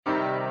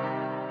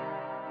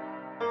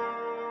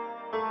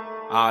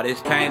All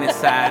this pain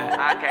inside,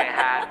 I can't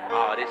hide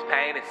all this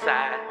pain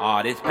inside.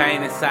 all this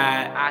pain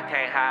inside, I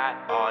can't hide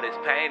all this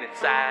pain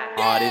inside.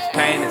 all this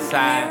pain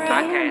inside,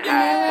 I can't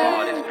hide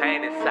all this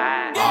pain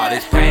inside. all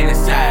this pain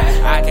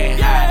inside, I can't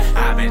hide.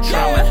 I've been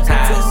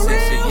traumatized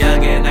since a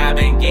youngin'. I've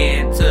been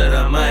getting to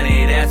the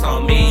money that's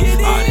on me.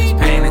 All this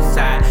pain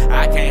inside,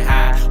 I can't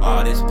hide.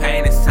 All this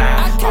pain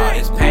inside, all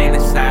this pain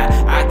inside,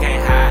 I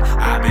can't hide.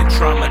 I've been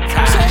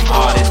traumatized.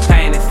 All this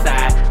pain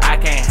inside, I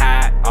can't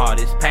hide. All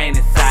this pain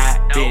inside.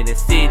 Been in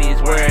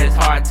cities where it's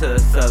hard to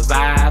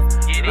survive.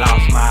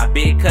 Lost my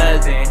big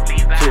cousin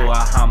to a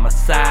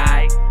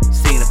homicide.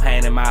 Seen the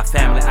pain in my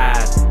family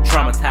eyes.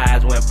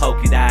 Traumatized when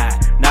Pokey died.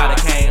 Now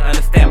they can't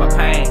understand my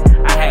pain.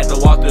 I had to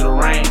walk through the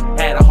rain.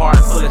 Had a heart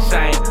full of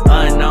shame.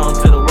 Unknown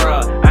to the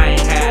world, I ain't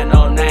had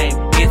no name.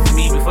 It's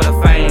me before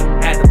the fame.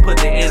 Had to put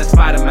the in a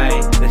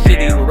Spider-Man. The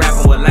shit he was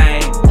rapping with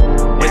lame.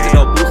 Went to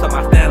go boost up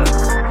my standards.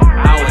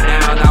 I was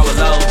down, I was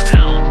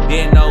low.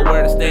 Didn't know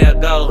where to stay or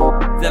go.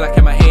 Still I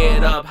kept my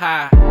head up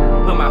high.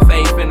 Put my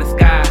faith in the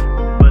sky.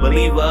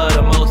 Believer of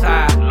the Most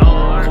High.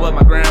 That's what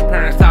my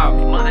grandparents taught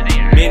me.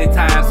 Many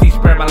times he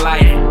spread my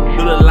life.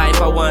 Knew the life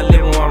I wasn't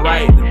living one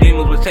right. The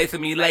demons was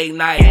chasing me late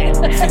night.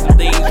 See some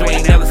things you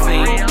ain't never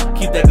seen.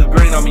 Keep that good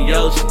green on me,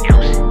 Yoshi.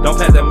 Don't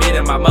pass that mid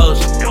in my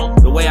motion.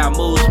 The way I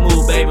move,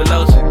 smooth baby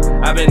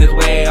lotion. I've been this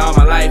way all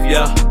my life,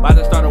 yeah. About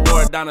to start a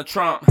war with Donald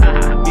Trump.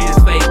 Be his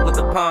face with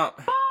the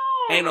pump.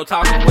 Ain't no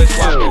talking with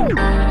Quapo.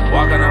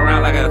 Walking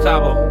around like a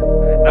chopper.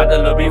 Not the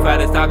little beef out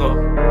this taco.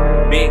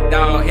 Big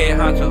dog, head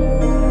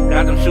honcho.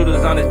 Got them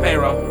shooters on his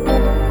payroll.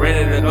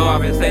 Ready to go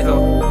off and say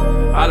so.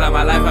 All of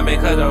my life I've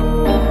been cutthroat.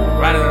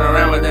 Riding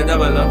around with that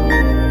double O.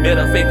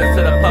 Middle finger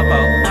to the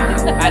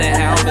puppo. I didn't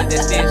have homies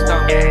that stitched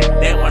on me.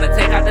 They wanna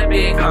take out the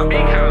big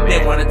combo.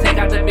 They wanna take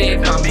out the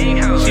big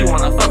combo. She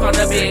wanna fuck on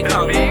the big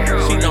combo.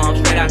 She know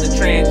I'm straight out the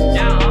trench.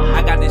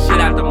 I got this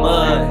shit out the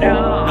mud.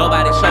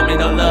 Nobody show me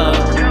no love.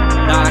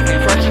 Nah, I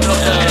can't front you no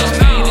love.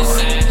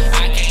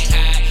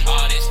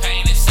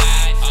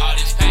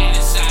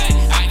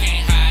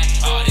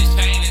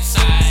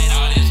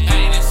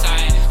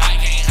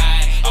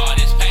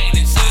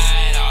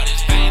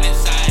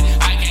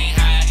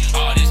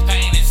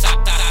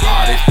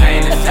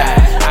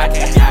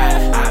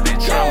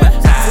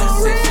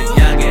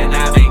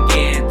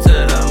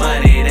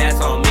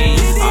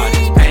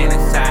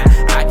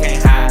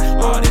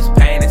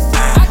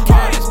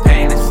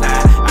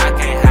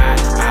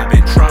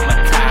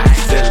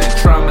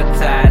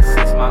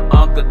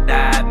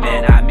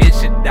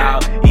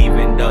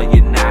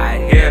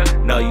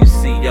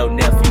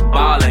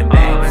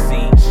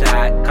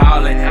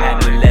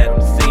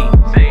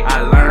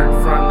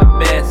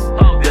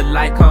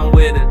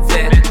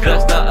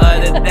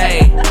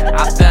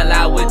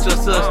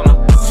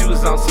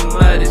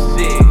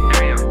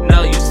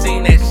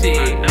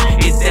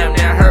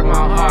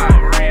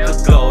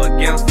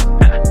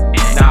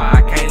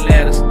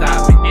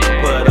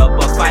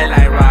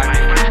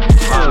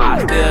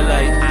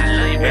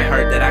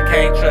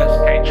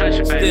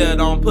 Still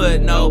don't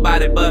put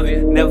nobody above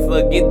you. Never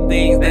forget the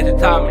things that you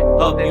taught me.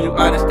 Hope that you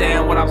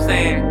understand what I'm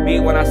saying. Be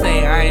when I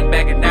say I ain't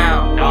backing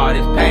down. All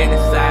this pain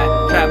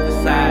inside, trapped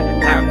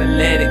inside, time to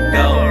let it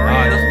go.